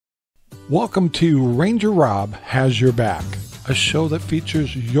Welcome to Ranger Rob Has Your Back, a show that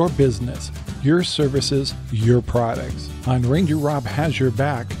features your business, your services, your products. On Ranger Rob Has Your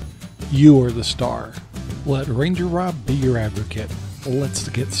Back, you are the star. Let Ranger Rob be your advocate. Let's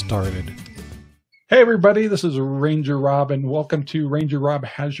get started. Hey everybody, this is Ranger Rob and welcome to Ranger Rob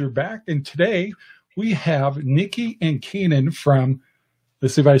Has Your Back. And today we have Nikki and Canaan from,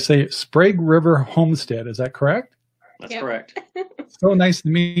 let's see if I say it, Sprague River Homestead. Is that correct? That's correct. So nice to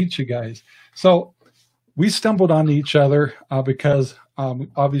meet you guys. So we stumbled on each other because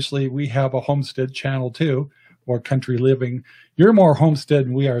obviously we have a homestead channel too, or country living. You're more homestead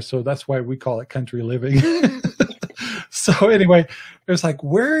than we are, so that's why we call it country living. So anyway, it's like,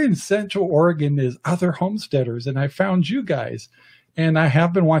 where in Central Oregon is other homesteaders? And I found you guys. And I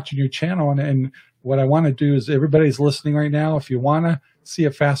have been watching your channel. And what I want to do is, everybody's listening right now, if you want to see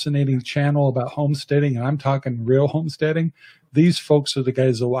a fascinating channel about homesteading, and I'm talking real homesteading, these folks are the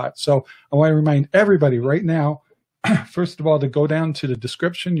guys to watch. So I want to remind everybody right now, first of all, to go down to the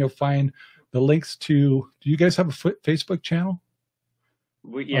description. You'll find the links to, do you guys have a Facebook channel?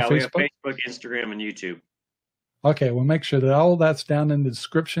 We have Facebook, Instagram, and YouTube. Okay, we'll make sure that all of that's down in the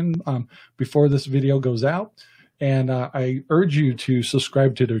description before this video goes out. And I urge you to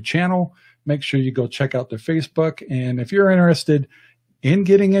subscribe to their channel. Make sure you go check out their Facebook. And if you're interested in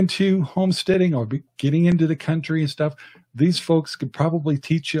getting into homesteading or getting into the country and stuff, these folks could probably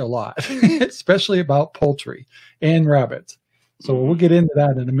teach you a lot, especially about poultry and rabbits. So we'll get into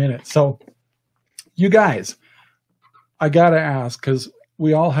that in a minute. So you guys, I got to ask, because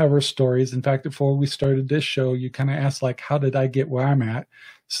we all have our stories. In fact, before we started this show, you kind of asked, like, how did I get where I'm at?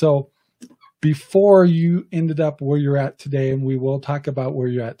 So before you ended up where you're at today, and we will talk about where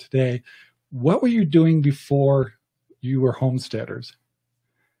you're at today, what were you doing before you were homesteaders?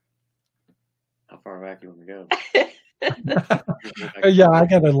 How far back do you want to go? Yeah, I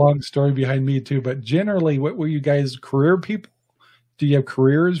got a long story behind me too, but generally, what were you guys, career people? Do you have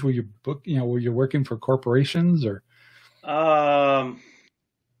careers? Were you were you working for corporations, or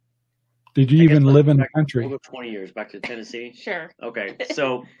did you even live in the country? We'll go 20 years back to Tennessee. Sure. Okay,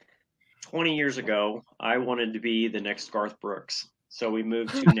 so 20 years ago, I wanted to be the next Garth Brooks, so we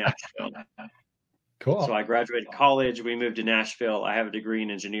moved to Nashville. Cool. So I graduated college. We moved to Nashville. I have a degree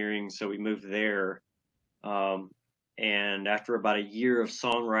in engineering, so we moved there. And after about a year of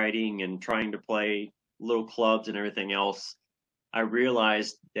songwriting and trying to play little clubs and everything else, I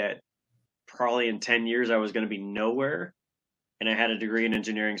realized that probably in 10 years I was going to be nowhere. And I had a degree in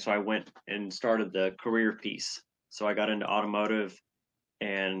engineering, so I went and started the career piece. So I got into automotive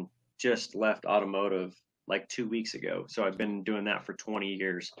and just left automotive like 2 weeks ago. So I've been doing that for 20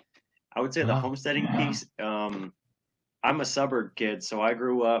 years. I would say the homesteading piece, I'm a suburb kid, so I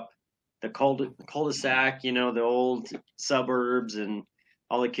grew up the cul-de-sac, the old suburbs, and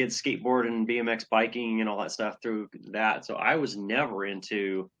all the kids skateboarding, BMX biking, and all that stuff through that. So I was never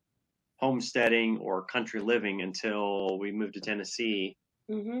into homesteading or country living until we moved to Tennessee.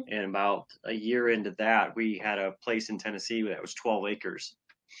 Mm-hmm. And about a year into that, we had a place in Tennessee that was 12 acres.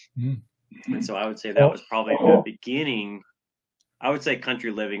 Mm-hmm. And so I would say that was probably the beginning. I would say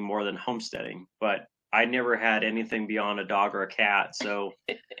country living more than homesteading, but I never had anything beyond a dog or a cat. So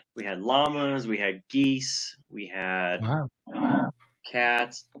we had llamas, we had geese, we had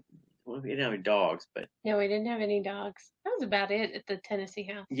cats. Well, we didn't have any dogs, but no, we didn't have any dogs. That was about it at the Tennessee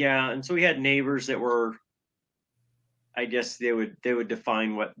house. Yeah, and so we had neighbors that were, I guess they would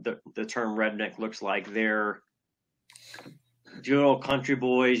define what the term redneck looks like. They're good old country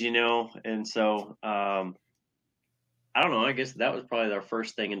boys, and so I don't know. I guess that was probably our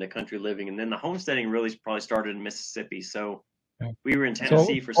first thing into country living, and then the homesteading really probably started in Mississippi. So we were in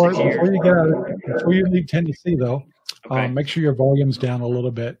Tennessee for 6 years. Before you leave Tennessee, though, okay. Make sure your volume's down a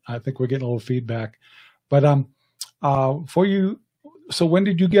little bit. I think we're getting a little feedback. But for you, so when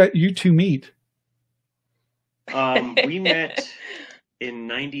did you two meet? We met in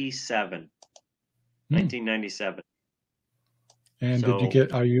 1997. And so,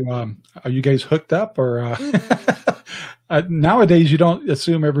 are you guys hooked up, or nowadays you don't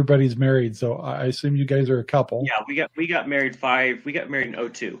assume everybody's married, so I assume you guys are a couple. Yeah, we got married in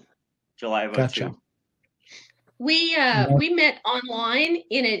 2002, July of 2002. Gotcha. We met online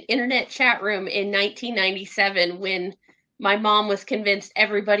in an internet chat room in 1997 when my mom was convinced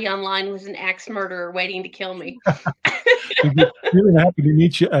everybody online was an axe murderer waiting to kill me. You didn't happen to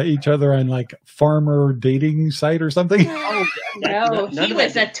meet each other on like farmer dating site or something? Oh, no, he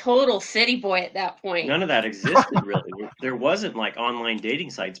was a total city boy at that point. None of that existed, really. There wasn't like online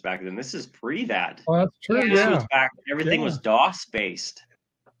dating sites back then. This is pre that. Oh, that's true. This was back. Everything was DOS based.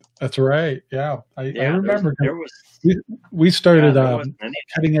 That's right. Yeah, I remember. There was we started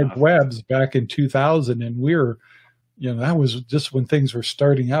cutting edge webs back in 2000, and we were, that was just when things were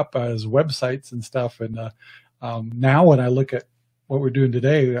starting up as websites and stuff. And now when I look at what we're doing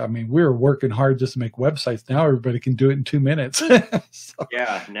today, I mean, we were working hard just to make websites. Now everybody can do it in 2 minutes. So,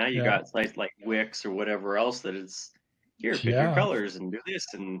 yeah, now you got sites like Wix or whatever else that it's here, pick your colors and do this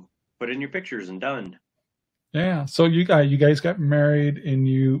and put in your pictures and done. Yeah. So you guys got married, and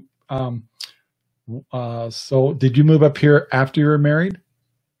you so did you move up here after you were married?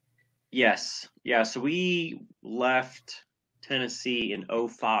 Yes. Yeah. So we left Tennessee in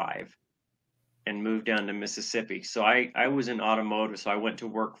 2005 and moved down to Mississippi. So I was in automotive, so I went to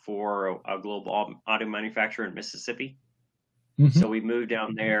work for a global auto manufacturer in Mississippi. Mm-hmm. So we moved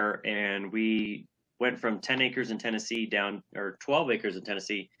down there, and we went from 10 acres in Tennessee or 12 acres in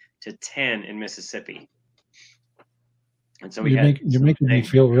Tennessee to 10 in Mississippi. And so you're making me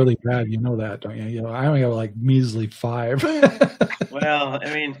feel really bad. You know that, don't you? I only have like measly 5. Well,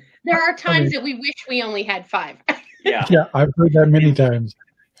 I mean, there are times that we wish we only had 5. Yeah. Yeah, I've heard that many times.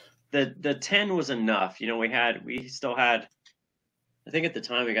 The 10 was enough. We still had, I think at the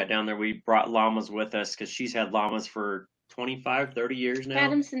time we got down there, we brought llamas with us because she's had llamas for 25, 30 years now.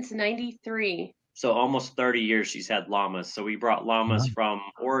 Had them since 93. So almost 30 years she's had llamas. So we brought llamas from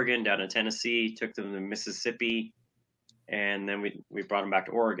Oregon down to Tennessee, took them to Mississippi, and then we brought them back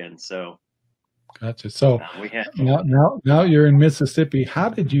to Oregon. So gotcha. So now you're in Mississippi. How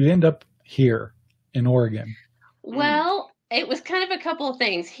did you end up here in Oregon? Well, it was kind of a couple of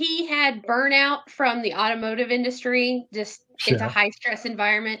things. He had burnout from the automotive industry. Just it's a high stress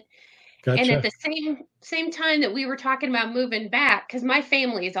environment. Gotcha. And at the same time that we were talking about moving back, because my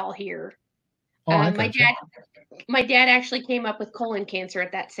family is all here. My dad actually came up with colon cancer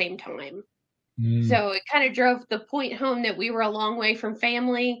at that same time. So it kind of drove the point home that we were a long way from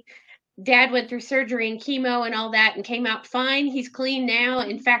family. Dad went through surgery and chemo and all that and came out fine. He's clean now.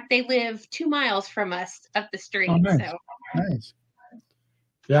 In fact, they live 2 miles from us up the street. Oh, nice. So. Nice.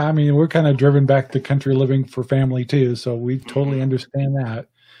 Yeah, I mean, we're kind of driven back to country living for family too, so we totally understand that.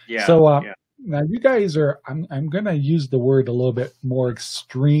 Yeah. So now you guys are, I'm going to use the word a little bit more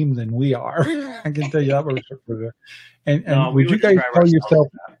extreme than we are. I can tell you that. And would you guys call yourself?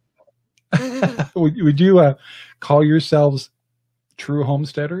 would you call yourselves true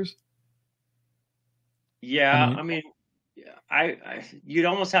homesteaders? Yeah, I mean, you'd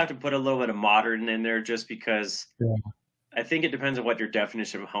almost have to put a little bit of modern in there, just because I think it depends on what your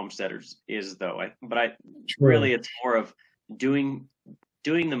definition of homesteaders is, though. Really, it's more of doing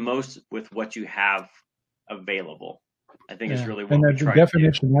the most with what you have available. I think is really what we try to do. And the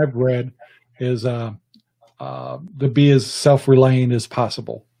definition I've read is to be as self-reliant as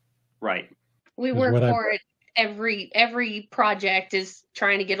possible. Right. We work for it. Every project is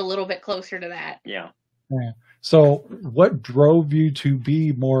trying to get a little bit closer to that. Yeah. So what drove you to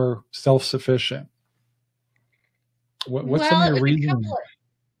be more self-sufficient? What's some of your reasons?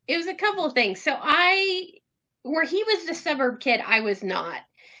 It was a couple of things. So where he was the suburb kid, I was not.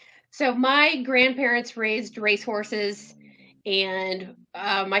 So my grandparents raised racehorses, and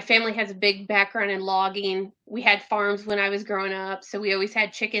my family has a big background in logging. We had farms when I was growing up, so we always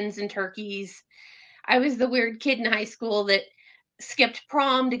had chickens and turkeys. I was the weird kid in high school that skipped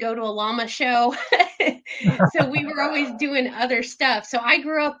prom to go to a llama show. So we were always doing other stuff. So I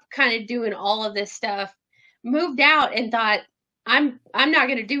grew up kind of doing all of this stuff, moved out and thought, I'm not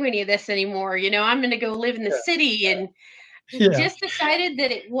going to do any of this anymore. I'm going to go live in the city, and just decided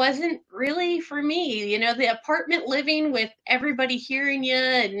that it wasn't really for me. The apartment living with everybody hearing you,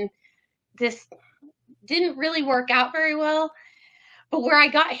 and this didn't really work out very well. But where I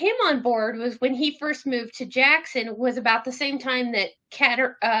got him on board was when he first moved to Jackson, was about the same time that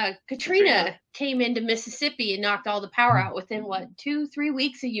Katrina came into Mississippi and knocked all the power out within 2-3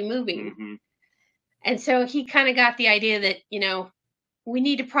 weeks of you moving. Mm-hmm. And so he kind of got the idea that, we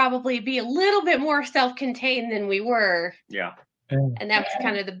need to probably be a little bit more self-contained than we were. Yeah. And that was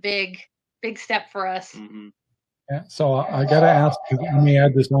kind of the big step for us. Mm-hmm. Yeah. So I got to ask, let me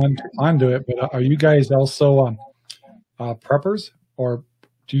add this onto it, but are you guys also preppers? Or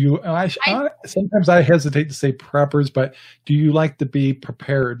do you, sometimes I hesitate to say preppers, but do you like to be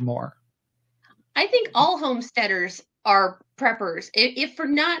prepared more? I think all homesteaders are preppers. If for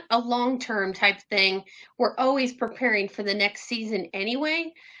not a long-term type thing, we're always preparing for the next season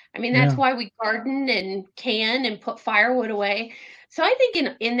anyway. I mean, that's why we garden and can and put firewood away. So I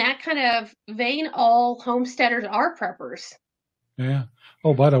think in that kind of vein, all homesteaders are preppers. Yeah.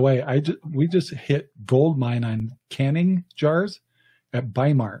 Oh, by the way, we just hit gold mine on canning jars at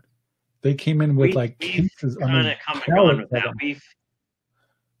Bimart. They came in with cases. Kind of come and gone with that.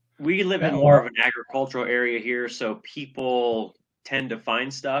 we live in more of an agricultural area here, so people tend to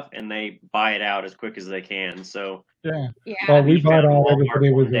find stuff and they buy it out as quick as they can. So yeah. Yeah. Well, we bought found all Walmart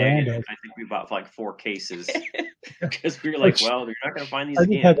everybody was one day, around and us. I think we bought like 4 cases because we were like, well, you're not going to find these I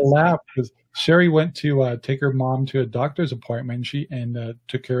just again. had to laugh because Sherry went to take her mom to a doctor's appointment. She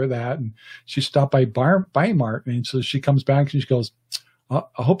took care of that, and she stopped by Mart, and so she comes back and she goes, I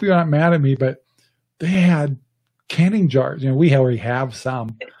hope you're not mad at me, but they had canning jars. We already have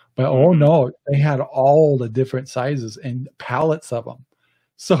some, but oh no, they had all the different sizes and pallets of them.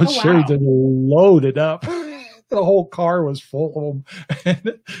 So Sherry just loaded up. The whole car was full of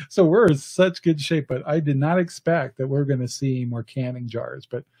them. So we're in such good shape, but I did not expect that we're going to see more canning jars,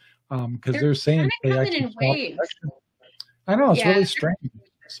 but because they're saying they actually in waves. I know, it's really strange.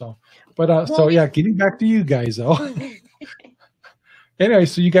 So, but so yeah, getting back to you guys though. Anyway,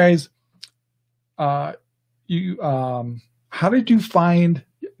 so you guys, how did you find?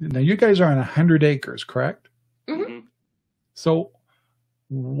 Now you guys are on 100 acres, correct? Mm-hmm. So,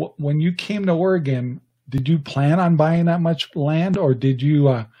 when you came to Oregon, did you plan on buying that much land, or did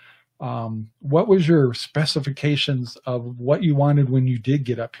you? What was your specifications of what you wanted when you did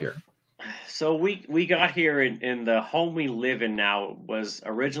get up here? So we got here, and the home we live in now was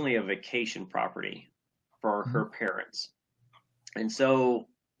originally a vacation property for her parents. And so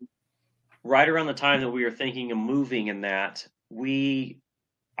right around the time that we were thinking of moving in that,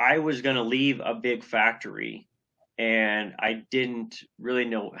 I was going to leave a big factory, and I didn't really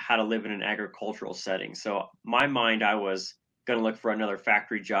know how to live in an agricultural setting. So my mind, I was going to look for another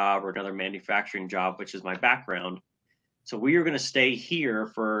factory job or another manufacturing job, which is my background. So we were going to stay here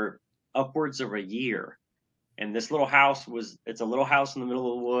for upwards of a year. And this little house it's a little house in the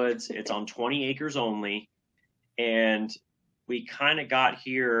middle of the woods. It's on 20 acres only. And we kind of got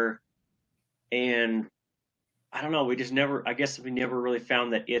here, and I don't know, I guess we never really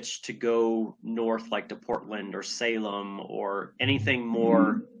found that itch to go north, like to Portland or Salem or anything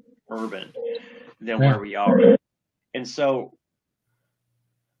more urban than where we are. And so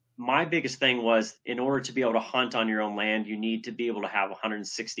my biggest thing was, in order to be able to hunt on your own land, you need to be able to have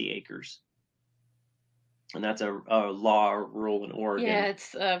 160 acres. And that's a law or rule in Oregon. Yeah,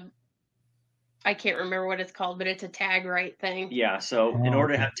 it's I can't remember what it's called, but it's a tag right thing. Yeah, so in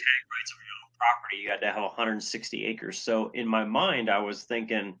order to have tag rights on your own property, you had to have 160 acres. So in my mind, I was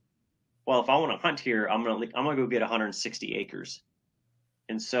thinking, well, if I want to hunt here, I'm gonna go get 160 acres.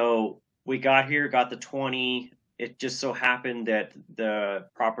 And so we got here, got the 20. It just so happened that the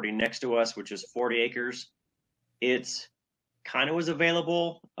property next to us, which is 40 acres, it's kind of was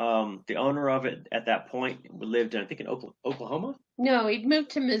available. The owner of it at that point lived in, I think, in Oklahoma. No, he'd moved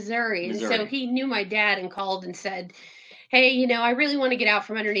to Missouri. And so he knew my dad and called and said, hey, I really want to get out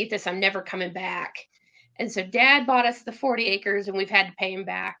from underneath this. I'm never coming back. And so Dad bought us the 40 acres, and we've had to pay him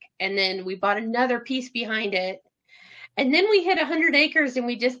back. And then we bought another piece behind it. And then we hit 100 acres, and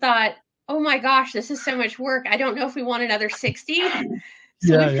we just thought, oh my gosh, this is so much work. I don't know if we want another 60.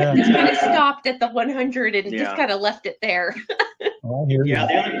 So we just kind of stopped at the 100 and just kind of left it there. The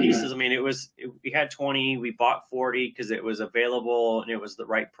other pieces, we had 20, we bought 40 because it was available and it was the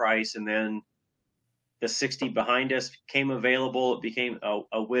right price. And then the 60 behind us came available. It became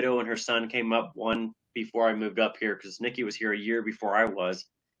a widow, and her son came up one before I moved up here, because Nikki was here a year before I was.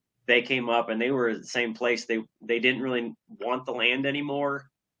 They came up and they were at the same place. They didn't really want the land anymore.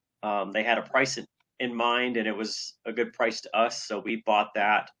 They had a price in mind, and it was a good price to us. So we bought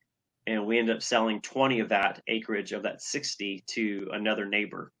that, and we ended up selling 20 of that acreage of that 60 to another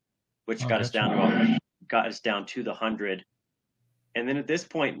neighbor, which got us down to the 100. And then at this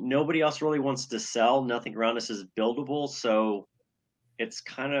point, nobody else really wants to sell. Nothing around us is buildable. So it's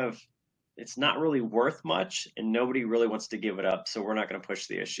not really worth much, and nobody really wants to give it up. So we're not going to push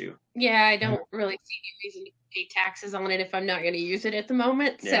the issue. Yeah, I don't really see any reason to pay taxes on it if I'm not going to use it at the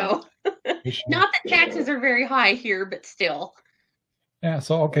moment. Yeah. So not that taxes are very high here, but still. Yeah.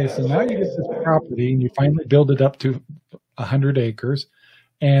 So, okay. So now you get this property and you finally build it up to 100 acres.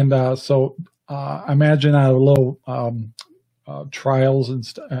 And so I imagine out of a little trials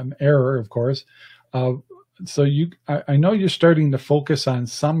and error, of course. So I know you're starting to focus on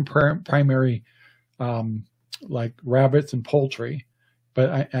some primary, like rabbits and poultry,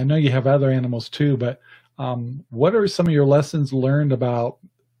 but I know you have other animals too. But what are some of your lessons learned about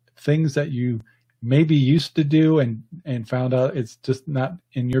things that you maybe used to do and found out it's just not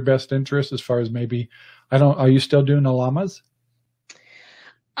in your best interest, as far as maybe, are you still doing the llamas?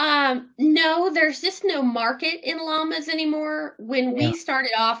 No, there's just no market in llamas anymore. When we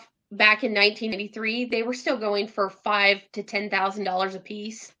started off back in 1993, they were still going for $5,000 to $10,000 a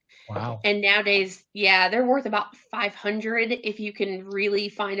piece. Wow. And nowadays, yeah, they're worth about 500 if you can really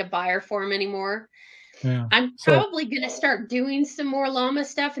find a buyer for them anymore. Yeah. I'm So probably going to start doing some more llama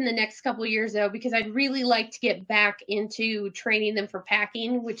stuff in the next couple of years, though, because I'd really like to get back into training them for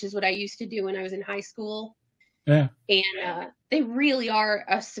packing, which is what I used to do when I was in high school. yeah, And they really are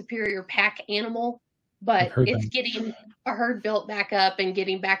a superior pack animal, I've but heard it's that. getting a herd built back up and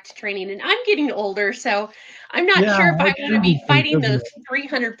getting back to training. And I'm getting older, so I'm not Yeah, sure if I it's want to be changing things, fighting isn't those it?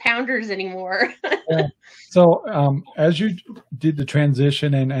 300 pounders anymore. Yeah. So as you did the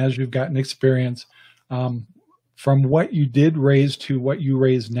transition and as you've gotten experience, um, from what you did raise to what you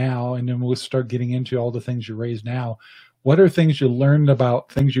raise now, and then we'll start getting into all the things you raise now. What are things you learned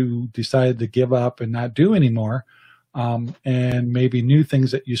about things you decided to give up and not do anymore, and maybe new things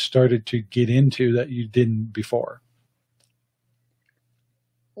that you started to get into that you didn't before?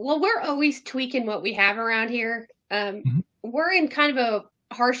 Well, we're always tweaking what we have around here. Mhm. We're in kind of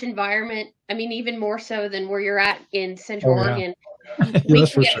a harsh environment. I mean, even more so than where you're at in Central Oh yeah, Oregon. yeah, We that's can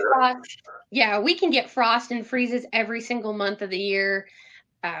for get sure. frost. Yeah, we can get frost and freezes every single month of the year.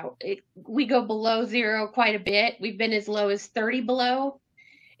 We go below zero quite a bit. We've been as low as 30 below.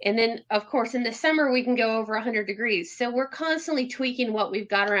 And then, of course, in the summer, we can go over 100 degrees. So we're constantly tweaking what we've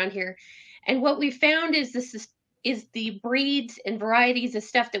got around here. And what we found is is the breeds and varieties of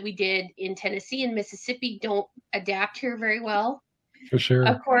stuff that we did in Tennessee and Mississippi don't adapt here very well, For of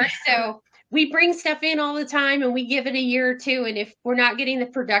sure. course. So we bring stuff in all the time and we give it a year or two. And if we're not getting the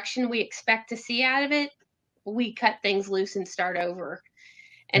production we expect to see out of it, we cut things loose and start over.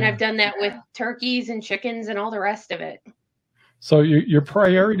 And Yeah. I've done that with turkeys and chickens and all the rest of it. So your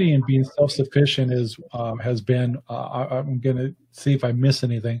priority in being self-sufficient is has been I'm going to see if I miss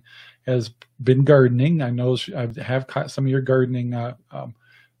anything, has been gardening. I know I have caught some of your gardening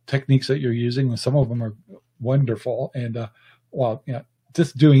techniques that you're using, and some of them are wonderful. And well, yeah,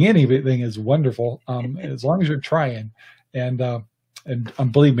 just doing anything is wonderful as long as you're trying. And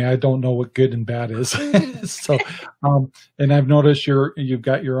believe me, I don't know what good and bad is. So, and I've noticed you've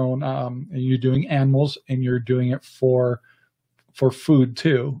got your own. You're doing animals, and you're doing it for food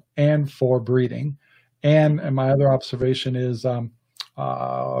too, and for breeding. And my other observation is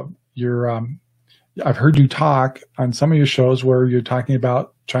you're I've heard you talk on some of your shows where you're talking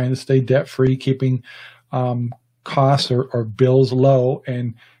about trying to stay debt free, keeping costs or bills low,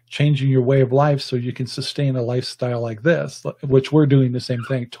 and changing your way of life so you can sustain a lifestyle like this, which we're doing the same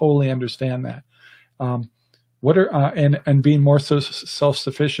thing. Totally understand that. What are and being more so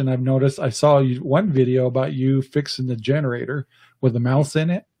self-sufficient? I've noticed. I saw one video about you fixing the generator with a mouse in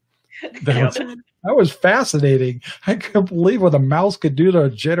it. Yep. That was fascinating. I couldn't believe what a mouse could do to a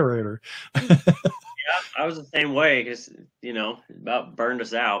generator. Yeah, I was the same way because it about burned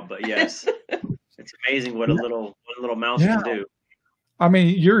us out. But yes, it's amazing what a little mouse Yeah. can do. I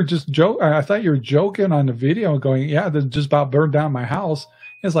mean, you're just joke. I thought you were joking on the video, going, "Yeah, that just about burned down my house."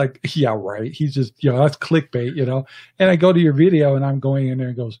 It's like, yeah, right. He's just, that's clickbait. And I go to your video, and I'm going in there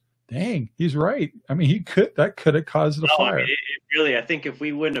and goes, "Dang, he's right." I mean, that could have caused the No, fire. I mean, it really. I think if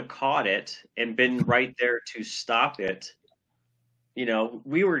we wouldn't have caught it and been right there to stop it,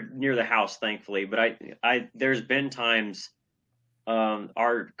 we were near the house, thankfully. But there's been times.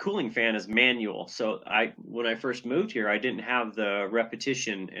 Our cooling fan is manual, so when I first moved here, I didn't have the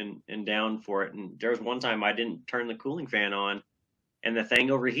repetition and down for it. And there was one time I didn't turn the cooling fan on, and the thing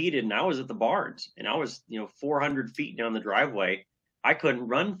overheated, and I was at the barns, and I was 400 feet down the driveway. I couldn't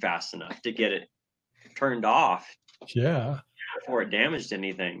run fast enough to get it turned off Yeah. before it damaged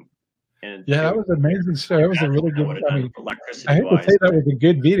anything. And Yeah, that was an amazing story. That was a really good. I mean, I electricity hate to wise. say that was a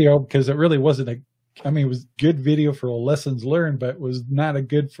good video because it really wasn't it was good video for lessons learned, but it was not a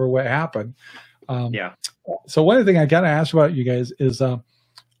good for what happened. Yeah. So one thing I got to ask about you guys is,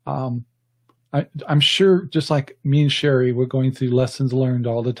 I'm sure just like me and Sherry, we're going through lessons learned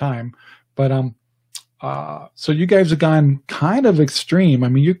all the time, but so you guys have gone kind of extreme. I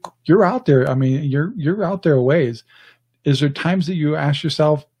mean, you're out there. I mean, you're out there a ways. Is there times that you ask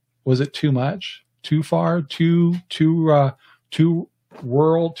yourself, was it too much, too far, too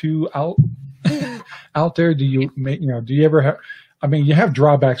rural, too out there? Do you ever have? I mean, you have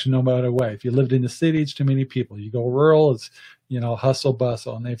drawbacks no matter what. If you lived in the city, it's too many people. You go rural, it's hustle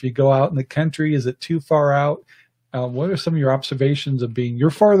bustle. And if you go out in the country, is it too far out? What are some of your observations of being?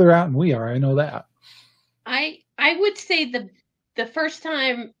 You're farther out than we are. I know that. I would say the first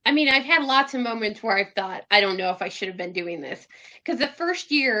time, I mean, I've had lots of moments where I've thought, I don't know if I should have been doing this. Because the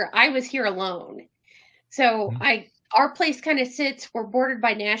first year I was here alone. So our place kind of we're bordered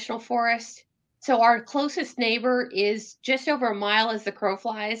by national forest. So our closest neighbor is just over a mile as the crow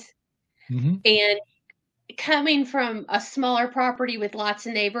flies. Mm-hmm. And coming from a smaller property with lots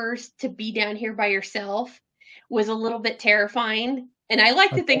of neighbors to be down here by yourself was a little bit terrifying. And I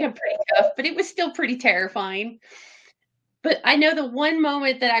like to think I'm pretty tough, but it was still pretty terrifying. But I know the one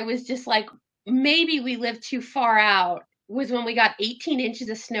moment that I was just like, maybe we lived too far out was when we got 18 inches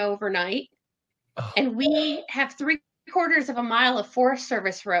of snow overnight. Oh. And we have 3/4 of a mile of Forest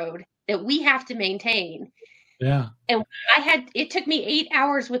Service road that we have to maintain. Yeah. And it took me 8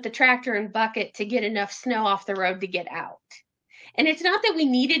 hours with the tractor and bucket to get enough snow off the road to get out. And it's not that we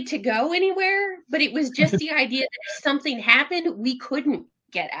needed to go anywhere, but it was just the idea that if something happened, we couldn't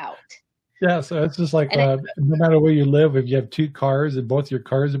get out. Yeah, so it's just like no matter where you live, if you have 2 cars and both your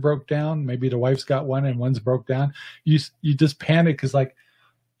cars are broke down, maybe the wife's got one and one's broke down, you just panic because, like,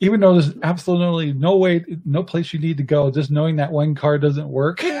 even though there's absolutely no place you need to go, just knowing that one car doesn't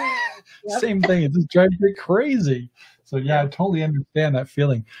work, same thing. It just drives me crazy. So yeah, I totally understand that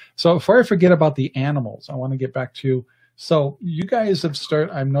feeling. So before I forget about the animals, I want to get back to, so you guys have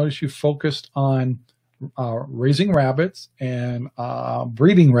I've noticed you focused on raising rabbits and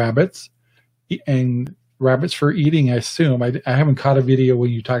breeding rabbits and rabbits for eating, I assume. I haven't caught a video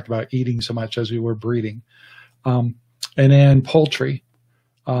when you talked about eating so much as we were breeding. And then poultry.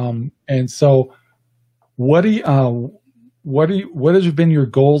 And so what has been your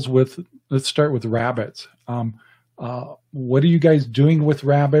goals with, let's start with rabbits. What are you guys doing with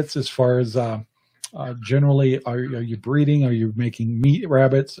rabbits as far as generally, are you breeding? Are you making meat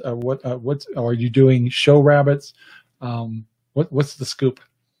rabbits? Are you doing show rabbits? What's the scoop?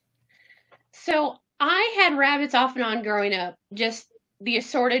 So I had rabbits off and on growing up, just the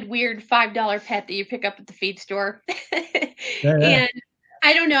assorted weird $5 pet that you pick up at the feed store. Yeah. And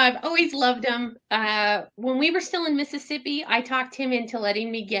I don't know, I've always loved them. When we were still in Mississippi, I talked him into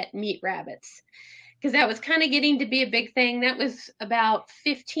letting me get meat rabbits because that was kind of getting to be a big thing. That was about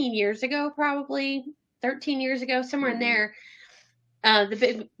 15 years ago, probably 13 years ago, somewhere in there.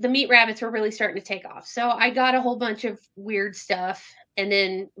 The meat rabbits were really starting to take off. So I got a whole bunch of weird stuff, and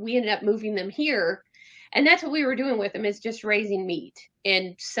then we ended up moving them here. And that's what we were doing with them, is just raising meat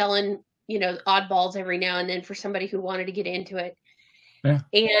and selling, oddballs every now and then for somebody who wanted to get into it. Yeah.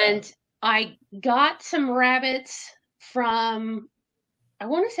 And I got some rabbits from, I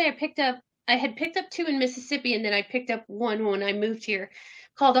want to say I had picked up 2 in Mississippi, and then I picked up one when I moved here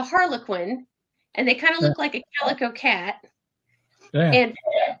called a Harlequin, and they kind of look like a calico cat. Yeah. And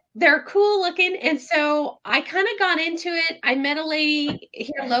they're cool looking. And so I kind of got into it. I met a lady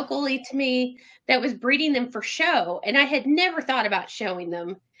here locally to me that was breeding them for show. And I had never thought about showing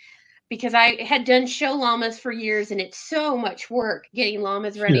them because I had done show llamas for years, and it's so much work getting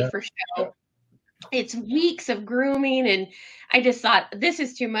llamas ready for show. It's weeks of grooming. And I just thought, this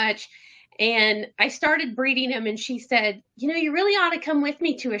is too much. And I started breeding them, and she said, you really ought to come with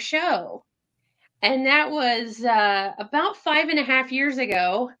me to a show. And that was about 5.5 years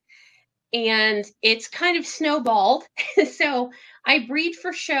ago, and it's kind of snowballed. So I breed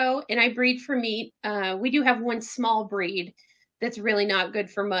for show and I breed for meat. We do have one small breed that's really not good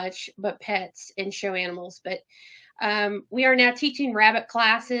for much, but pets and show animals. But we are now teaching rabbit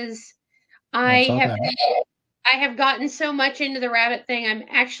classes. I have gotten so much into the rabbit thing. I'm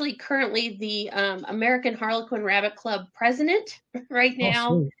actually currently the American Harlequin Rabbit Club president right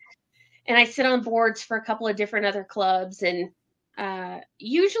now. Oh, and I sit on boards for a couple of different other clubs. And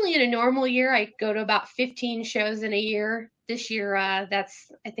usually in a normal year, I go to about 15 shows in a year. This year, I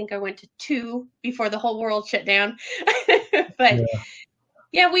think I went to 2 before the whole world shut down. But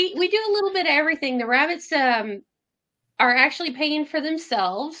yeah, we do a little bit of everything. The rabbits are actually paying for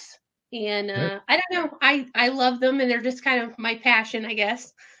themselves. And I don't know, I love them, and they're just kind of my passion, I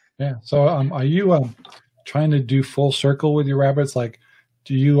guess. Yeah. So are you trying to do full circle with your rabbits? Like,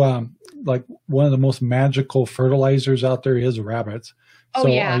 do you like, one of the most magical fertilizers out there is rabbits. Oh, so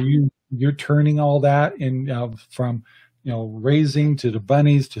yeah. You're turning all that in from raising to the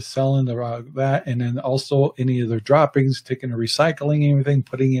bunnies to selling that, and then also any of their droppings, taking the recycling, everything,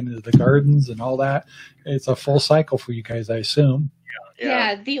 putting into the gardens and all that. It's a full cycle for you guys, I assume.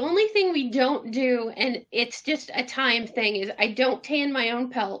 Yeah, the only thing we don't do, and it's just a time thing, is I don't tan my own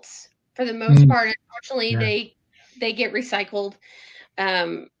pelts for the most part. Unfortunately, they get recycled,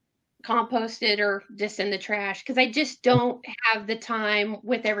 composted, or just in the trash, because I just don't have the time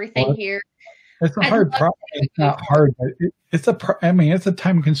with everything here. It's a hard problem. It's not hard, but it's a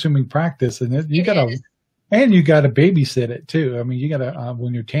time-consuming practice, and you gotta babysit it too. I mean, you gotta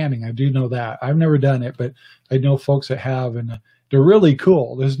when you're tanning. I do know that. I've never done it, but I know folks that have, and they're really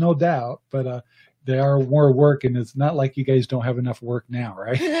cool. There's no doubt, but they are more work, and it's not like you guys don't have enough work now,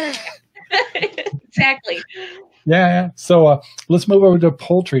 right? Exactly. Yeah. So let's move over to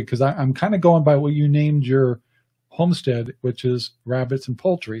poultry, because I'm kind of going by what you named your homestead, which is rabbits and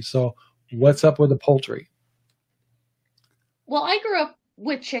poultry. So what's up with the poultry? Well, I grew up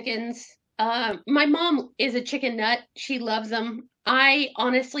with chickens. My mom is a chicken nut. She loves them. I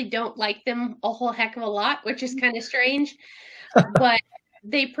honestly don't like them a whole heck of a lot, which is kind of strange, but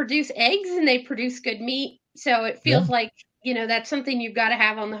they produce eggs and they produce good meat. So it Yeah. feels like, that's something you've got to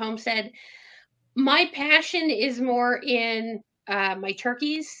have on the homestead. My passion is more in my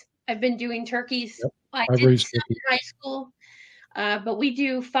turkeys. I've been doing turkeys. Yep. I I've did raised some turkey. in high school, but we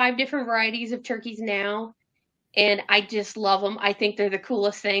do 5 different varieties of turkeys now, and I just love them. I think they're the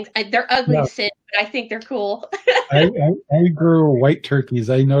coolest things. They're ugly Yeah. as sin, but I think they're cool. I grew white turkeys.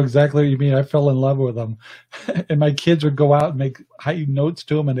 I know exactly what you mean. I fell in love with them. And my kids would go out and make high notes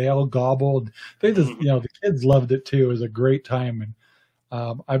to them, and they all gobbled. They just, the kids loved it too. It was a great time.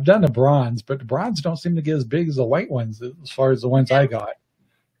 And I've done the bronze, but the bronze don't seem to get as big as the white ones as far as the ones I got.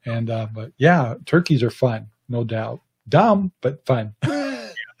 And but yeah, turkeys are fun, no doubt. Dumb, but fun.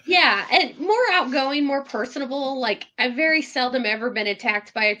 Yeah, and more outgoing, more personable. Like, I've very seldom ever been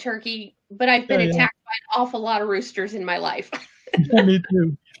attacked by a turkey, but I've been attacked by an awful lot of roosters in my life. Yeah, me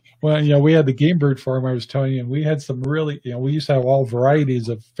too. Well, we had the game bird farm I was telling you, and we had some really, we used to have all varieties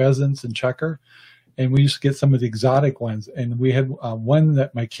of pheasants and checker, and we used to get some of the exotic ones. And we had one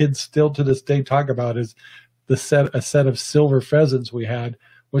that my kids still to this day talk about is a set of silver pheasants we had,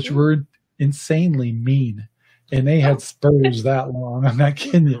 which were insanely mean. And they had spurs that long. I'm not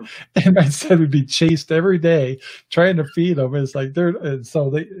kidding you. And I said we'd be chased every day trying to feed them. It's like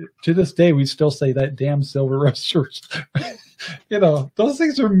to this day, we still say that damn silver roosters. Those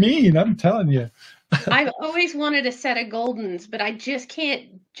things are mean. I'm telling you. I've always wanted a set of Goldens, but I just can't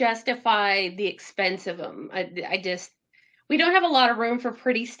justify the expense of them. We don't have a lot of room for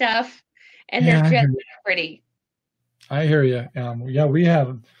pretty stuff, and they're just pretty. I hear you. Yeah, we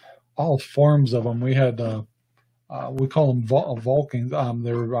had all forms of them. We had, we call them Vulcans.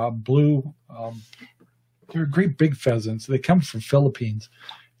 They're blue. They're great big pheasants. They come from Philippines,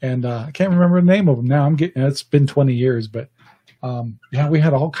 and I can't remember the name of them now. It's been 20 years, but yeah, we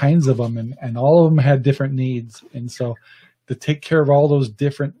had all kinds of them, and all of them had different needs. And so to take care of all those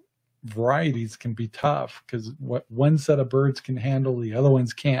different varieties can be tough, because what one set of birds can handle, the other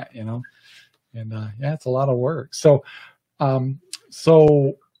ones can't, and yeah, it's a lot of work. So,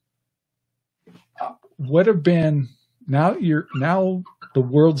 what have been, now the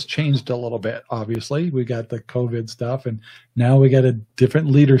world's changed a little bit. Obviously, we got the COVID stuff, and now we got a different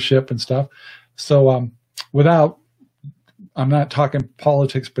leadership and stuff. So, I'm not talking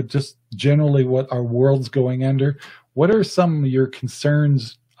politics, but just generally what our world's going under. What are some of your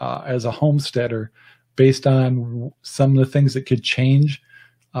concerns as a homesteader, based on some of the things that could change,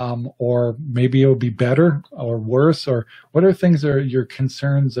 or maybe it'll be better or worse? Or what are things that are your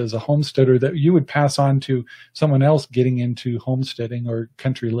concerns as a homesteader that you would pass on to someone else getting into homesteading or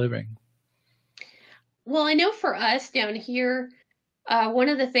country living? Well, I know for us down here, one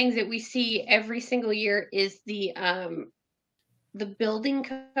of the things that we see every single year is the building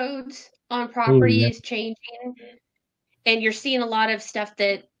codes on property is changing, and you're seeing a lot of stuff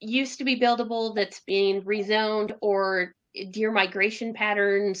that used to be buildable that's being rezoned, or deer migration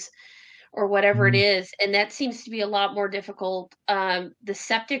patterns, or whatever it is, and that seems to be a lot more difficult. The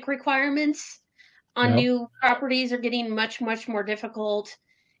septic requirements on new properties are getting much, much more difficult.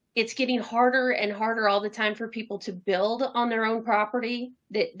 It's getting harder and harder all the time for people to build on their own property.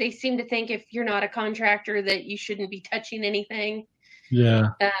 They seem to think if you're not a contractor that you shouldn't be touching anything. Yeah.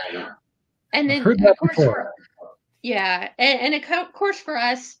 And then, of course, of course for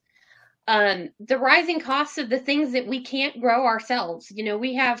us, the rising costs of the things that we can't grow ourselves.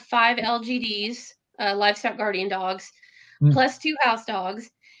 We have 5 LGDs, livestock guardian dogs, plus 2 house dogs.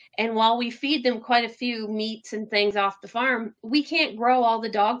 And while we feed them quite a few meats and things off the farm, we can't grow all the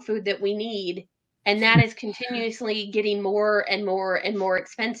dog food that we need. And that is continuously getting more and more and more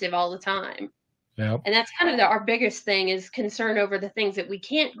expensive all the time. Yep. And that's kind of our biggest thing, is concern over the things that we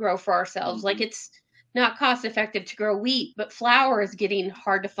can't grow for ourselves. Like, it's not cost effective to grow wheat, but flour is getting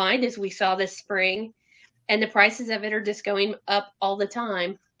hard to find, as we saw this spring. And the prices of it are just going up all the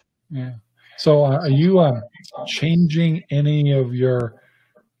time. Yeah. So are you changing any of your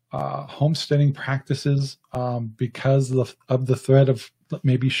homesteading practices because of the threat of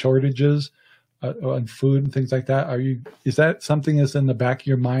maybe shortages on food and things like that? Is that something that's in the back of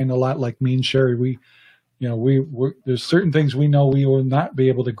your mind a lot? Like me and Sherry, there's certain things we know we will not be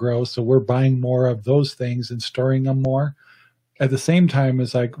able to grow, so we're buying more of those things and storing them more. At the same time,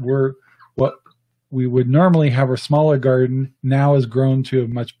 it's like we would normally have a smaller garden, now has grown to a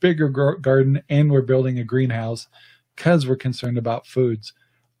much bigger garden, and we're building a greenhouse because we're concerned about foods.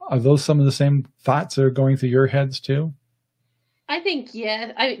 Are those some of the same thoughts that are going through your heads too? I think,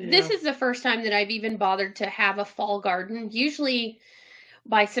 yeah. This is the first time that I've even bothered to have a fall garden. Usually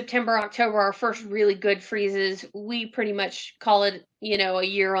by September, October, our first really good freezes, we pretty much call it, a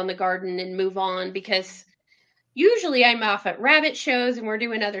year on the garden and move on, because usually I'm off at rabbit shows and we're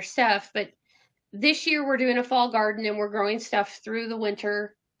doing other stuff. But this year we're doing a fall garden and we're growing stuff through the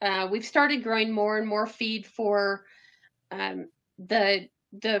winter. We've started growing more and more feed for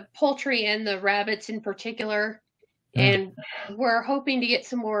the poultry and the rabbits in particular. And we're hoping to get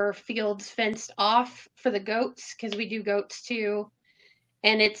some more fields fenced off for the goats, because we do goats too.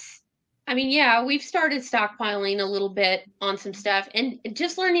 And we've started stockpiling a little bit on some stuff and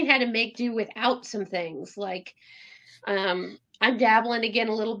just learning how to make do without some things. Like I'm dabbling again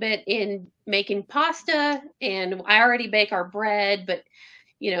a little bit in making pasta, and I already bake our bread, but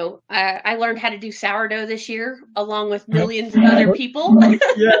I learned how to do sourdough this year, along with millions of other people.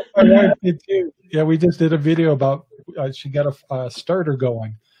 Yeah, my wife did too. Yeah, we just did a video about she got a starter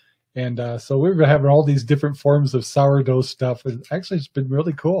going, and so we've been having all these different forms of sourdough stuff. And actually, it's been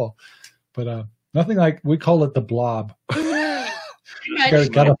really cool, but nothing like, we call it the blob.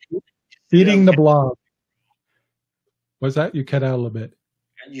 got feeding the blob. What's that? You cut out a little bit.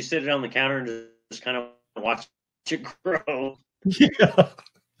 You sit it on the counter and just kind of watch it grow. Yeah.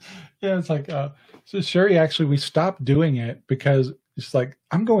 Yeah, it's like, so Sherry, actually, we stopped doing it because it's like,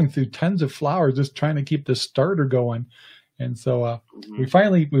 I'm going through tons of flour just trying to keep the starter going. And so we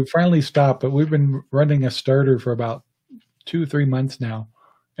finally stopped, but we've been running a starter for about 2-3 months now.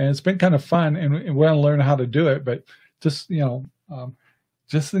 And it's been kind of fun, and we want to learn how to do it, but just,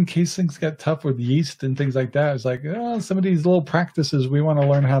 just in case things get tough with yeast and things like that, it's like, some of these little practices we want to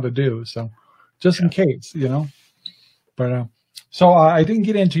learn how to do. So just in case, but, so I didn't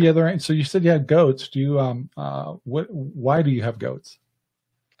get into the other end. So you said you had goats. Do you, why do you have goats?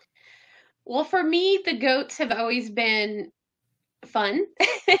 Well, for me, the goats have always been fun.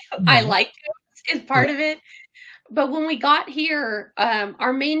 I like goats as part of it. But when we got here,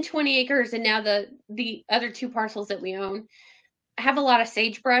 our main 20 acres and now the other 2 parcels that we own have a lot of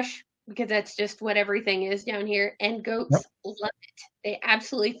sagebrush, because that's just what everything is down here. And goats love it. They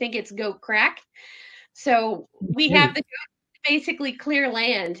absolutely think it's goat crack. So we have the goats basically clear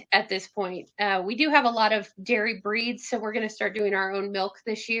land at this point. We do have a lot of dairy breeds, so we're going to start doing our own milk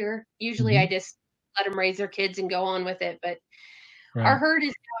this year. Usually I just let them raise their kids and go on with it, but our herd is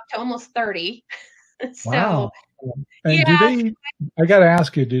now up to almost 30. So, wow. And I got to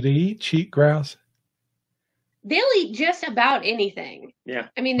ask you, do they eat cheatgrass? They'll eat just about anything. Yeah.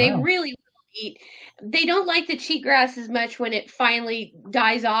 I mean, they really will eat. They don't like the cheatgrass as much when it finally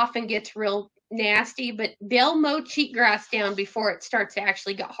dies off and gets real nasty, but they'll mow cheatgrass down before it starts to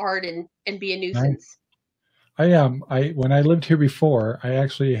actually get hard and be a nuisance. I when I lived here before, I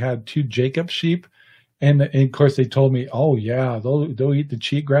actually had 2 Jacob sheep, and of course they told me, oh yeah, they'll eat the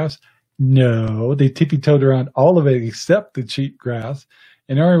cheatgrass. No, they tippy-toed around all of it except the cheatgrass.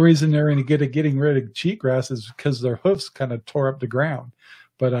 And the only reason they're any good at getting rid of cheatgrass is because their hoofs kind of tore up the ground.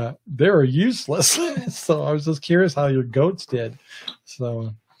 But they were useless. So I was just curious how your goats did.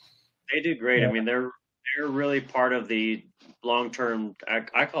 So they do great. Yeah. I mean, they're really part of the long-term.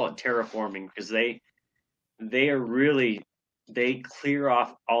 I call it terraforming, because they clear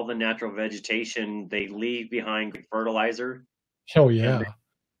off all the natural vegetation. They leave behind fertilizer. Oh yeah.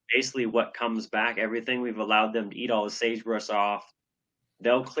 Basically, what comes back, everything we've allowed them to eat all the sagebrush off.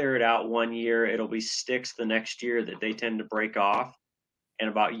 They'll clear it out 1 year. It'll be sticks the next year that they tend to break off. And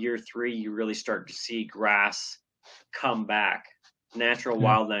about year 3, you really start to see grass come back, natural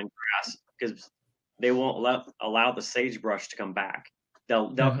wildland grass, because they won't allow the sagebrush to come back.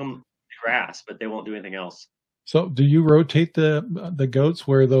 They'll come to grass, but they won't do anything else. So do you rotate the goats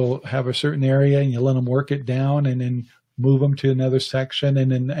where they'll have a certain area and you let them work it down and then move them to another section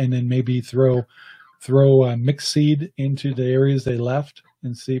and then maybe throw mixed seed into the areas they left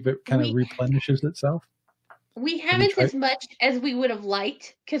and see if it kind of replenishes itself? We haven't as much as we would have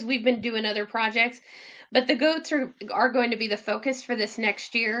liked, because we've been doing other projects, but the goats are going to be the focus for this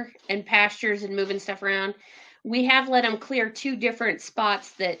next year, and pastures and moving stuff around. We have let them clear 2 different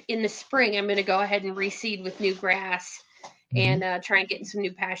spots that in the spring I'm going to go ahead and reseed with new grass and try and get some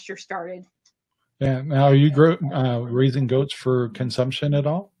new pasture started. Yeah. Now, are you raising goats for consumption at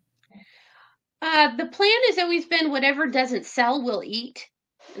all? The plan has always been whatever doesn't sell, we'll eat.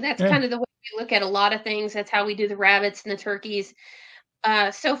 And that's kind of the way we look at a lot of things. That's how we do the rabbits and the turkeys.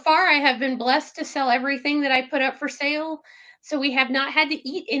 So far, I have been blessed to sell everything that I put up for sale. So we have not had to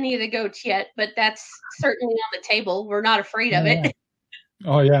eat any of the goats yet, but that's certainly on the table. We're not afraid of it.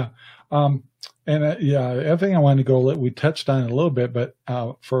 Oh yeah. Yeah, the other thing I wanted to go, we touched on it a little bit, but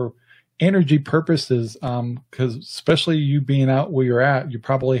for energy purposes, because especially you being out where you're at, you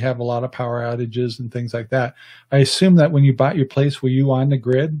probably have a lot of power outages and things like that. I assume that when you bought your place, were you on the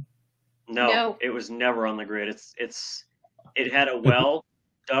grid? No, it was never on the grid. It had a well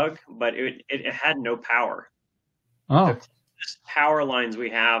dug, but it had no power. Oh. The closest power lines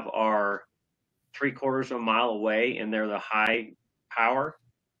we have are 3/4 of a mile away, and they're the high power.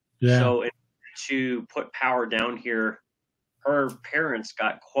 Yeah. So to put power down here, her parents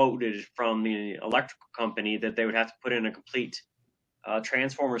got quoted from the electrical company that they would have to put in a complete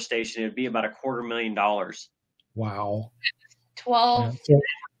transformer station. It'd be about $250,000. Wow. 12, yeah.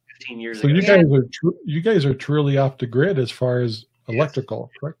 15 years ago. So you guys are truly off the grid as far as electrical,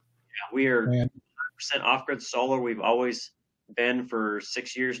 correct? Yeah, we are 100% off-grid solar. We've always been for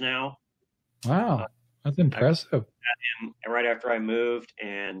 6 years now. Wow, that's impressive. Right after I moved,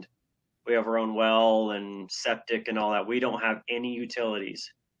 and we have our own well and septic and all that. We don't have any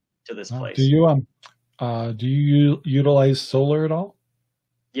utilities to this place. Do you utilize solar at all?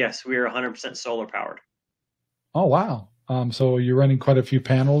 Yes, we are 100% solar powered. Oh wow! So you're running quite a few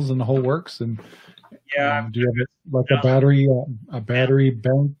panels and the whole works, and yeah. Do you have like a battery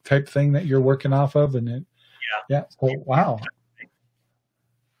bank type thing that you're working off of? And so wow.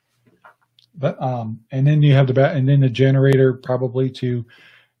 But and then you have the generator probably to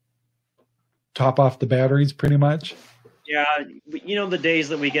top off the batteries, pretty much. Yeah, the days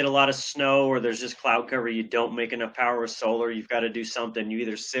that we get a lot of snow or there's just cloud cover, you don't make enough power with solar. You've got to do something. You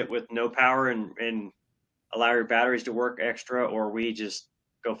either sit with no power and allow your batteries to work extra, or we just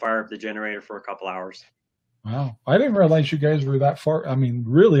go fire up the generator for a couple hours. Wow, I didn't realize you guys were that far. I mean,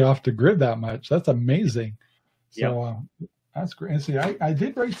 really off the grid that much. That's amazing. So that's great. And see, I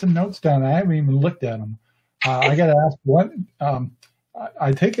did write some notes down. I haven't even looked at them. I got to ask what.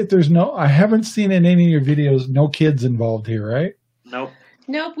 I take it I haven't seen in any of your videos, no kids involved here, right? Nope.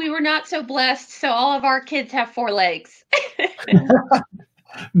 Nope, we were not so blessed. So all of our kids have 4 legs.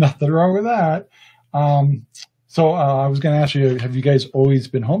 Nothing wrong with that. So I was going to ask you, have you guys always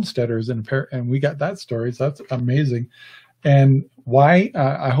been homesteaders? And we got that story. So that's amazing. And why?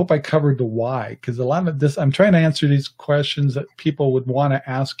 I hope I covered the why, because a lot of this, I'm trying to answer these questions that people would want to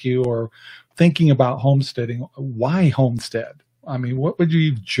ask you or thinking about homesteading. Why homestead? I mean, what would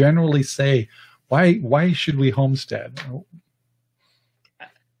you generally say? Why should we homestead?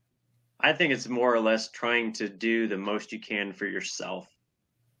 I think it's more or less trying to do the most you can for yourself.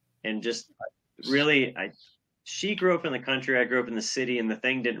 And just really, she grew up in the country, I grew up in the city, and the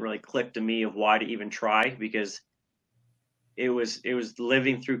thing didn't really click to me of why to even try, because it was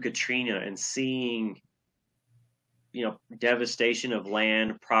living through Katrina and seeing devastation of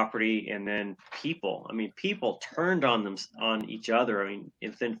land, property, and then people. I mean, people turned on each other. I mean,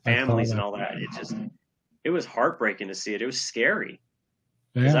 within families and all that. It was heartbreaking to see it. It was scary.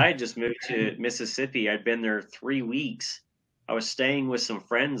 Because I had just moved to Mississippi. I'd been there 3 weeks. I was staying with some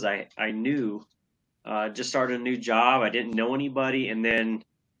friends I knew. Just started a new job. I didn't know anybody, and then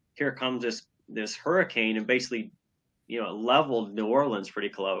here comes this hurricane and basically, leveled New Orleans pretty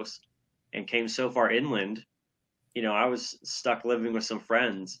close, and came so far inland. I was stuck living with some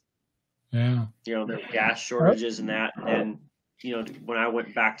friends. Yeah. There were gas shortages and that. And, when I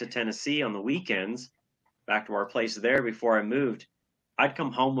went back to Tennessee on the weekends, back to our place there before I moved, I'd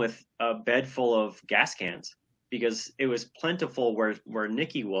come home with a bed full of gas cans because it was plentiful where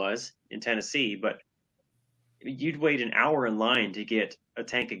Nikki was in Tennessee, but you'd wait an hour in line to get a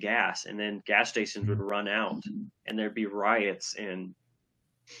tank of gas, and then gas stations would run out and there'd be riots, and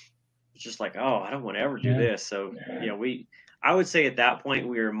it's just like, oh, I don't want to ever do this. So, I would say at that point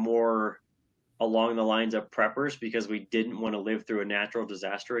we were more along the lines of preppers because we didn't want to live through a natural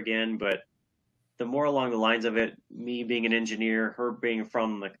disaster again. But the more along the lines of it, me being an engineer, her being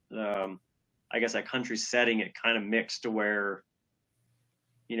from I guess a country setting, it kind of mixed to where,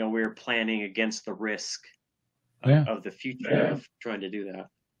 we were planning against the risk of the future of trying to do that.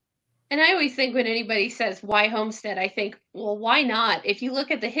 And I always think when anybody says, why homestead, I think, well, why not? If you look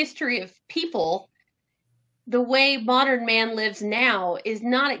at the history of people, the way modern man lives now is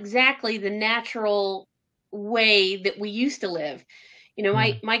not exactly the natural way that we used to live.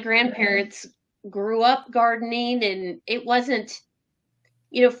 My grandparents grew up gardening, and it wasn't,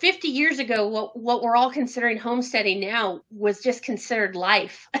 50 years ago, what we're all considering homesteading now was just considered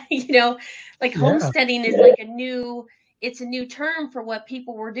life. Homesteading is like it's a new term for what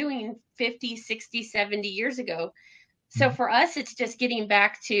people were doing 50, 60, 70 years ago. So for us, it's just getting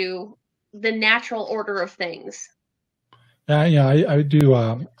back to the natural order of things. Yeah, I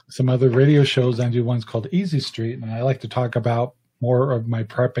do some other radio shows. I do ones called Easy Street, and I like to talk about more of my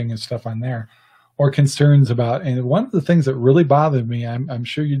prepping and stuff on there, or concerns about. And one of the things that really bothered me, I'm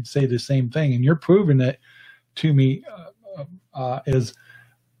sure you'd say the same thing, and you're proving it to me, is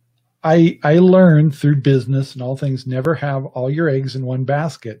I learned through business and all things, never have all your eggs in one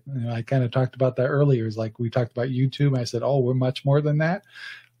basket. And I kind of talked about that earlier. It's like we talked about YouTube. I said, oh, we're much more than that.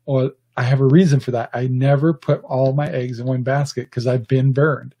 Well, I have a reason for that. I never put all my eggs in one basket because I've been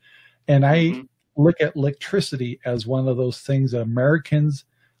burned. And I look at electricity as one of those things that Americans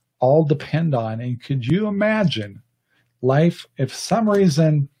all depend on. And could you imagine life if some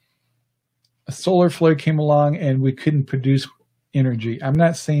reason a solar flare came along and we couldn't produce energy? I'm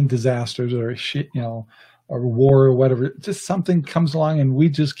not saying disasters or shit, or war or whatever. Just something comes along and we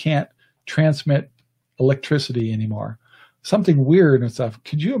just can't transmit electricity anymore. Something weird and stuff.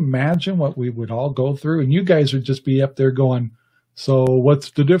 Could you imagine what we would all go through? And you guys would just be up there going, so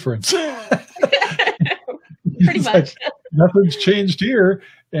what's the difference? Pretty much. Like, nothing's changed here.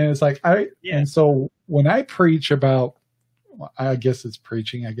 And it's like, and so when I preach about, I guess it's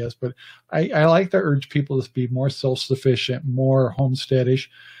preaching, but I like to urge people to be more self-sufficient, more homesteadish.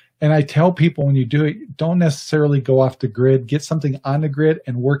 And I tell people when you do it, don't necessarily go off the grid, get something on the grid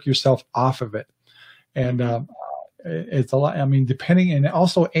and work yourself off of it. And, it's a lot. I mean, depending, and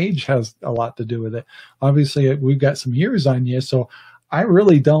also age has a lot to do with it. Obviously, we've got some years on you, so I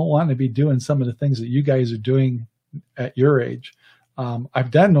really don't want to be doing some of the things that you guys are doing at your age.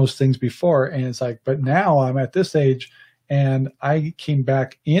 I've done those things before, and it's like, but now I'm at this age, and I came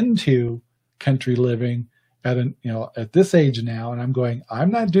back into country living at this age now, and I'm going,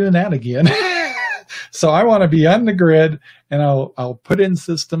 I'm not doing that again. So I want to be on the grid, and I'll put in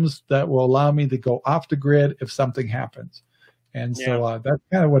systems that will allow me to go off the grid if something happens. And so that's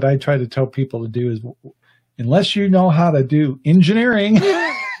kind of what I try to tell people to do is, unless you know how to do engineering,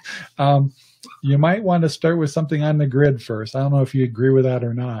 you might want to start with something on the grid first. I don't know if you agree with that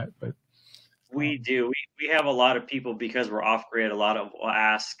or not, but we do. We have a lot of people, because we're off grid. A lot of will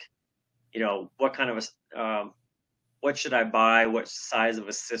ask, what kind of what should I buy? What size of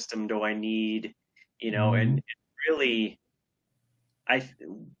a system do I need? And really,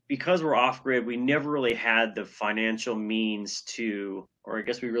 because we're off grid, we never really had the financial means to, or I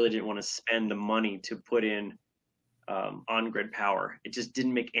guess we really didn't want to spend the money to put in on grid power. It just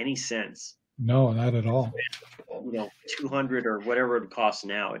didn't make any sense. No, not at all. 200 or whatever it costs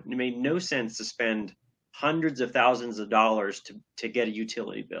now. It made no sense to spend hundreds of thousands of dollars to get a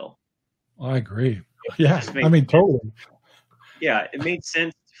utility bill. I agree. Yeah, I mean, totally. Yeah, it made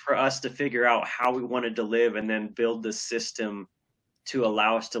sense for us to figure out how we wanted to live and then build the system to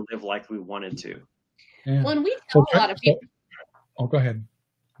allow us to live like we wanted to. Yeah. Well, and we tell a lot of people. Oh, go ahead.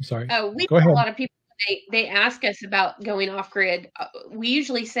 I'm sorry. We tell a lot of people, they ask us about going off grid. We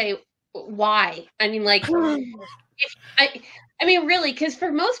usually say, why? I mean, like, I mean, really, because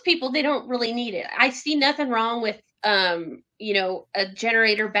for most people, they don't really need it. I see nothing wrong with, a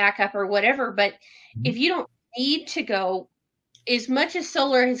generator backup or whatever. But if you don't need to go, as much as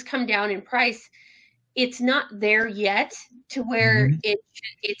solar has come down in price, it's not there yet to where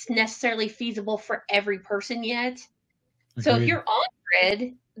it's necessarily feasible for every person yet. Agreed. So if you're on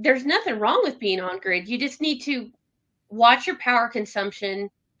grid, there's nothing wrong with being on grid. You just need to watch your power consumption,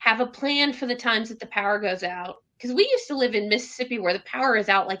 have a plan for the times that the power goes out. Because we used to live in Mississippi where the power is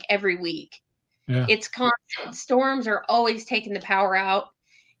out like every week. Yeah. It's constant. Storms are always taking the power out.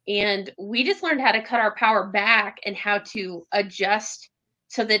 And we just learned how to cut our power back and how to adjust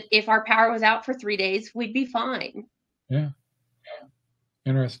so that if our power was out for 3 days, we'd be fine. Yeah.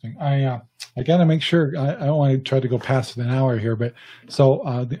 Interesting. I got to make sure, I don't want to try to go past an hour here, but so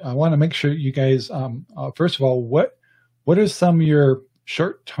I want to make sure you guys, first of all, what are some of your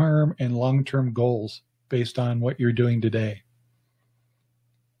short-term and long-term goals based on what you're doing today?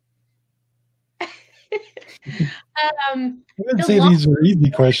 I didn't say these were easy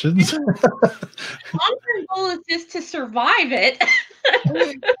questions. Long-term goal is just to survive it.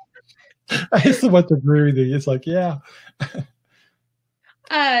 I used to want to agree with you. It's like, yeah.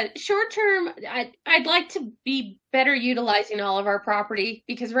 Short term, I'd like to be better utilizing all of our property,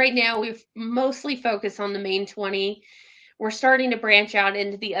 because right now we've mostly focused on the main 20. We're starting to branch out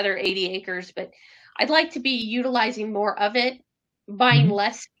into the other 80 acres, but I'd like to be utilizing more of it, buying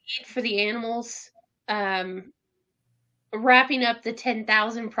less feed for the animals, wrapping up the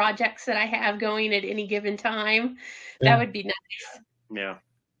 10,000 projects that I have going at any given time. Yeah. That would be nice. Yeah.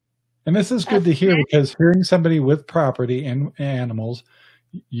 And this is good to hear, because hearing somebody with property and animals,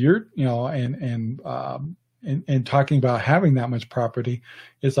 you're, in talking about having that much property,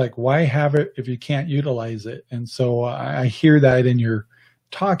 it's like, why have it if you can't utilize it? And so I hear that in your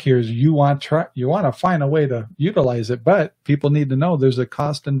talk here is you want to find a way to utilize it, but people need to know there's a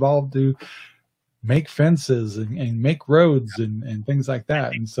cost involved to make fences and make roads and things like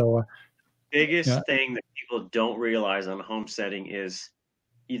that. And so biggest thing that people don't realize on homesteading is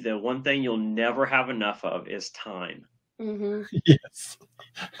the one thing you'll never have enough of is time. Mm-hmm. Yes.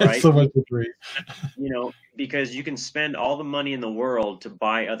 Right? So much agree. Because you can spend all the money in the world to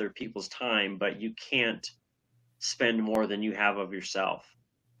buy other people's time, but you can't spend more than you have of yourself.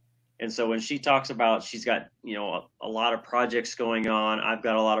 And so when she talks about she's got, a lot of projects going on, I've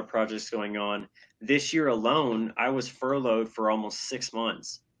got a lot of projects going on. This year alone, I was furloughed for almost 6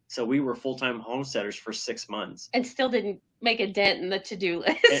 months. So we were full-time homesteaders for 6 months. And still didn't make a dent in the to-do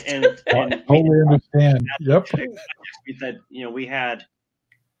list. And totally understand. Yep. We had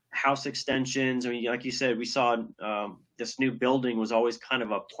house extensions. I mean, like you said, we saw this new building was always kind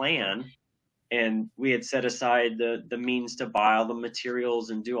of a plan. And we had set aside the means to buy all the materials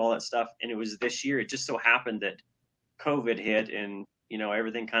and do all that stuff. And it was this year. It just so happened that COVID hit and,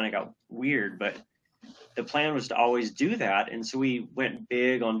 everything kind of got weird. But the plan was to always do that. And so we went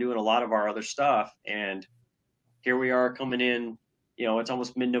big on doing a lot of our other stuff. And here we are coming in, it's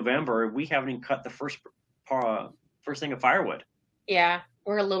almost mid-November. We haven't even cut the first thing of firewood. Yeah,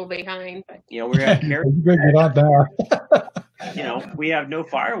 we're a little behind. But we're at we have no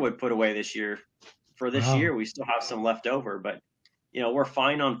firewood put away this year. For this year, we still have some left over, but we're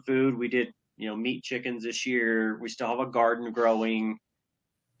fine on food. We did meat chickens this year. We still have a garden growing,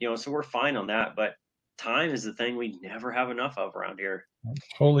 so we're fine on that. But time is the thing we never have enough of around here.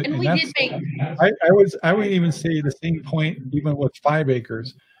 Totally. And we did make. I would even say the same point even with 5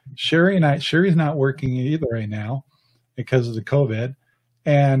 acres. Sherry's not working either right now because of the COVID,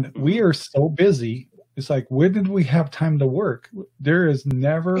 and we are so busy. It's like, when did we have time to work? There is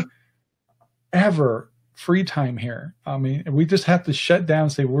never, ever free time here. I mean, we just have to shut down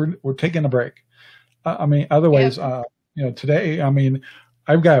and say we're taking a break. Otherwise, today,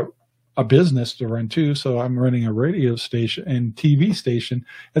 I've got a business to run too, so I'm running a radio station and TV station.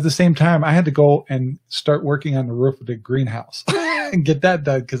 At the same time, I had to go and start working on the roof of the greenhouse and get that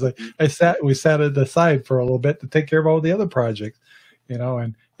done because we sat it aside for a little bit to take care of all the other projects,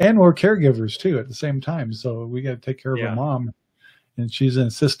 and we're caregivers too at the same time. So we got to take care of her mom, and she's in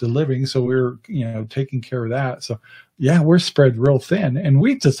assisted living. So we're, taking care of that. So we're spread real thin, and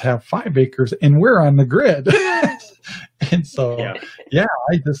we just have 5 acres and we're on the grid. And so,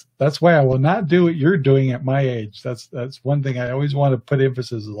 that's why I will not do what you're doing at my age. That's one thing I always want to put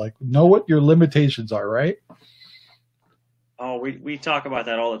emphasis is like, know what your limitations are, right? Oh, we talk about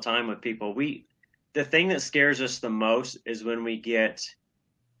that all the time with people. The thing that scares us the most is when we get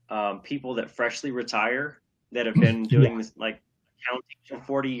people that freshly retire that have been doing this like accounting for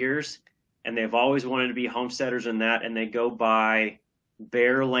 40 years, and they've always wanted to be homesteaders and that, and they go buy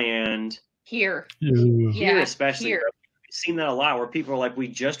bare land here, especially. Here. We've seen that a lot where people are like, we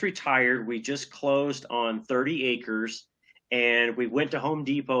just retired, we just closed on 30 acres, and we went to Home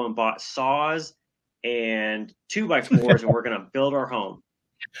Depot and bought saws and 2x4s, and we're going to build our home.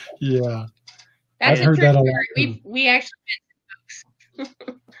 Yeah. That's I've heard that a lot. We actually met some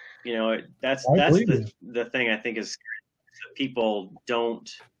folks. That's the thing I think is that people don't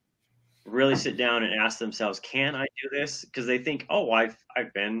really sit down and ask themselves, can I do this? Because they think, I've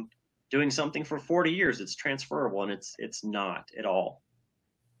been doing something for 40 years. It's transferable, and it's not at all.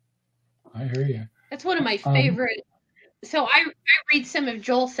 I hear you. That's one of my favorite. So I read some of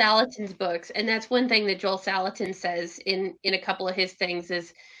Joel Salatin's books, and that's one thing that Joel Salatin says in a couple of his things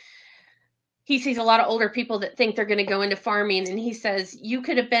is he sees a lot of older people that think they're going to go into farming, and he says, you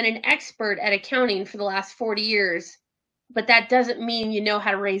could have been an expert at accounting for the last 40 years, but that doesn't mean you know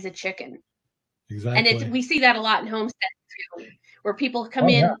how to raise a chicken. Exactly. And we see that a lot in Homestead too, where people come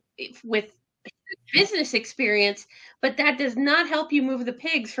in with business experience, but that does not help you move the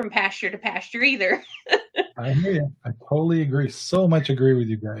pigs from pasture to pasture either. I hear you. I totally agree. So much agree with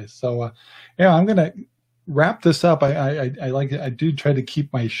you guys. So, I'm going to wrap this up. I do try to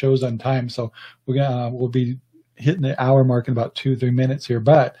keep my shows on time. So we'll be hitting the hour mark in about 2-3 minutes here.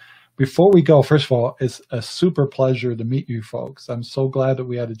 But before we go, first of all, it's a super pleasure to meet you folks. I'm so glad that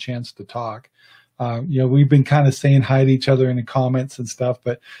we had a chance to talk. We've been kind of saying hi to each other in the comments and stuff,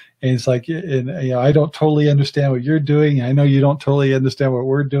 but it's like, I don't totally understand what you're doing. I know you don't totally understand what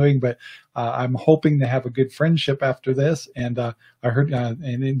we're doing, but I'm hoping to have a good friendship after this. And I heard,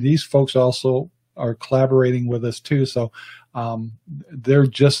 and these folks also are collaborating with us too. So they're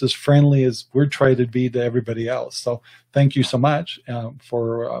just as friendly as we're trying to be to everybody else. So thank you so much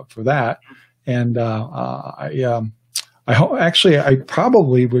for that. And actually, I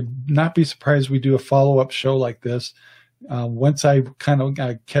probably would not be surprised we do a follow-up show like this. Once I kind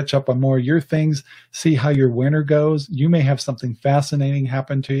of catch up on more of your things, see how your winter goes, you may have something fascinating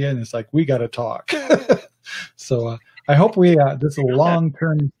happen to you, and it's like, we got to talk. So I hope this is a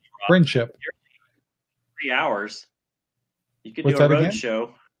long-term friendship. 3 hours. You could What's do a that road again?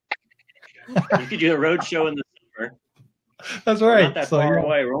 show. You could do a road show in the summer. That's We're right. not that far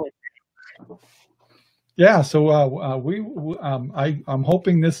away. We're only... Yeah. So I'm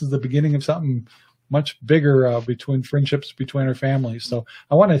hoping this is the beginning of something much bigger between friendships between our families. So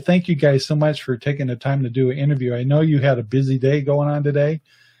I want to thank you guys so much for taking the time to do an interview. I know you had a busy day going on today,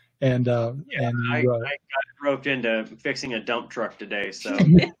 and I got roped into fixing a dump truck today. So,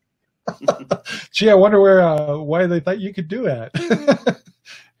 gee, I wonder why they thought you could do that.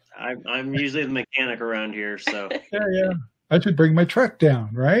 I'm usually the mechanic around here, so yeah. I should bring my truck down,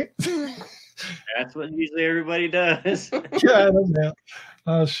 right? That's what usually everybody does. Yeah.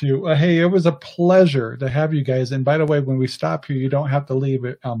 Oh, shoot. Hey, it was a pleasure to have you guys. And by the way, when we stop here, you don't have to leave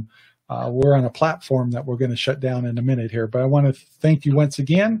it. We're on a platform that we're going to shut down in a minute here. But I want to thank you once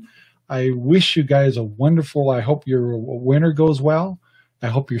again. I wish you guys a wonderful, I hope your winter goes well. I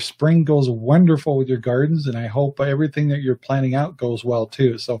hope your spring goes wonderful with your gardens. And I hope everything that you're planning out goes well,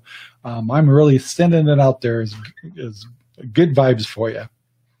 too. So I'm really sending it out there as good vibes for you.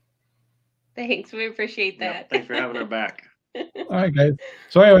 Thanks. We appreciate that. Yeah, thanks for having our back. All right, guys.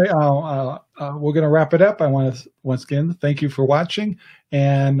 So anyway, we're going to wrap it up. I want to once again thank you for watching.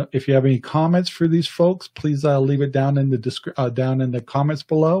 And if you have any comments for these folks, please leave it down in the comments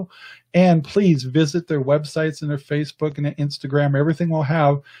below. And please visit their websites and their Facebook and their Instagram. Everything we'll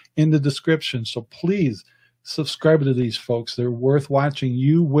have in the description. So please subscribe to these folks. They're worth watching.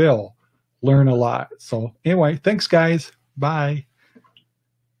 You will learn a lot. So anyway, thanks, guys. Bye.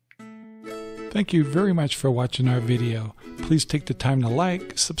 Thank you very much for watching our video. Please take the time to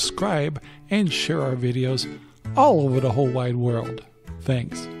like, subscribe, and share our videos all over the whole wide world.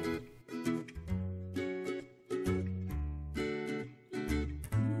 Thanks.